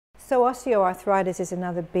So osteoarthritis is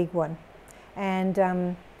another big one,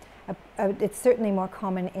 and it's certainly more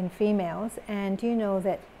common in females. And do you know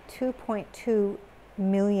that 2.2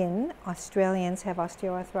 million Australians have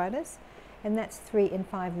osteoarthritis? And that's 3 in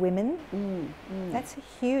 5 women. That's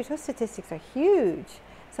huge. Those statistics are huge.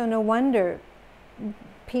 So no wonder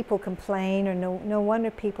people complain, or no wonder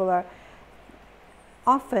people are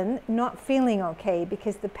often not feeling okay,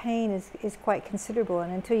 because the pain is quite considerable,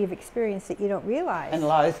 and until you've experienced it, you don't realise. And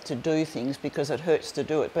loath to do things because it hurts to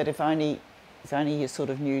do it. But if only you sort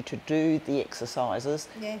of knew to do the exercises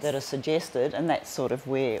that are suggested, and that's sort of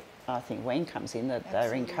where I think Wen comes in, that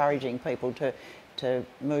they're encouraging people to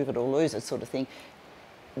move it or lose it sort of thing,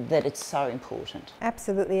 that it's so important.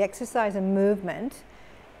 Absolutely. Exercise and movement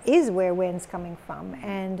is where Wen's coming from,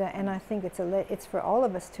 and I think it's for all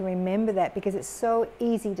of us to remember that, because it's so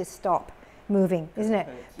easy to stop moving, isn't it?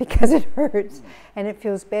 Because it hurts and it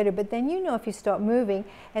feels better. But then, you know, if you stop moving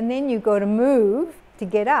and then you go to move to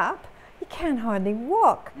get up, you can hardly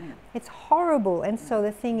walk. It's horrible. And so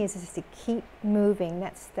the thing is to keep moving.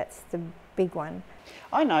 That's the big one.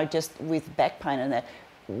 I know, just with back pain and that,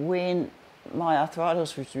 when my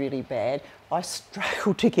arthritis was really bad, I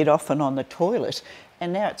struggled to get off and on the toilet,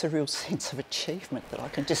 and now it's a real sense of achievement that I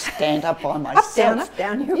can just stand up by myself. Up,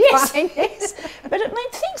 down, you're yes, fine. yes. But it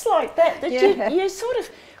means things like that, you sort of,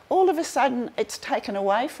 all of a sudden it's taken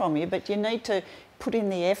away from you, but you need to put in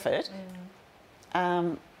the effort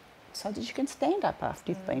so that you can stand up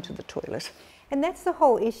after you've been to the toilet. And that's the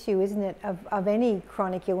whole issue, isn't it, of any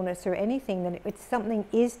chronic illness or anything, that it's something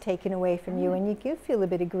is taken away from you, and you do feel a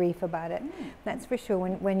bit of grief about it. That's for sure,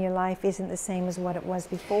 when your life isn't the same as what it was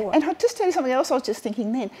before. And I'll just tell you something else I was just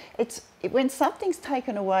thinking then. When something's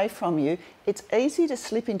taken away from you, it's easy to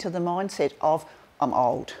slip into the mindset of, I'm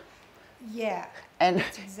old. Yeah. And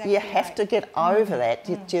exactly you have to get over that.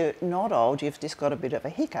 You're not old, you've just got a bit of a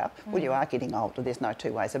hiccup. Well, you are getting older, there's no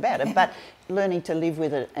two ways about it, but learning to live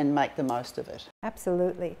with it and make the most of it.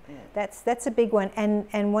 Absolutely. That's a big one.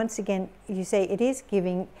 And once again, you say it is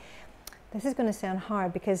giving. This is going to sound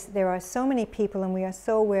hard, because there are so many people, and we are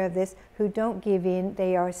so aware of this, who don't give in.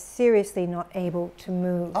 They are seriously not able to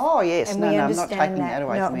move. Oh yes, and no, we I'm not taking that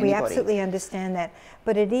away from anybody. We absolutely understand that.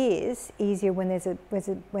 But it is easier when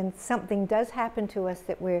when something does happen to us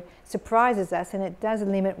that surprises us, and it does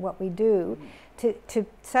limit what we do, to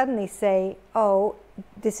suddenly say, oh,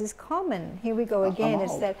 this is common. Here we go again.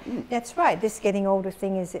 It's that. That's right. This getting older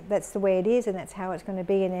thing that's the way it is, and that's how it's going to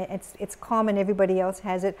be, and it's common. Everybody else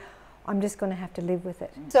has it. I'm just going to have to live with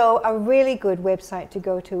it. So a really good website to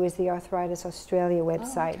go to is the Arthritis Australia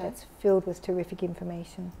website. That's filled with terrific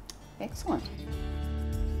information. Excellent.